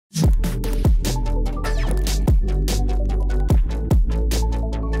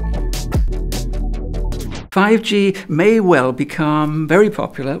5G may well become very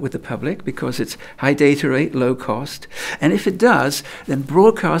popular with the public because it's high data rate, low cost. And if it does, then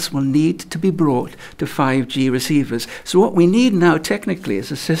broadcasts will need to be brought to 5G receivers. So what we need now technically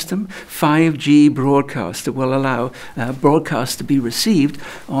is a system, 5G broadcast, that will allow broadcasts to be received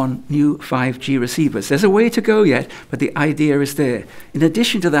on new 5G receivers. There's a way to go yet, but the idea is there. In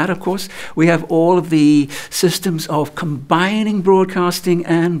addition to that, of course, we have all of the systems of combining broadcasting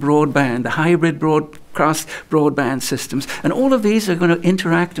and broadband, the hybrid broadband systems, and all of these are going to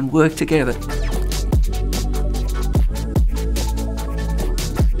interact and work together.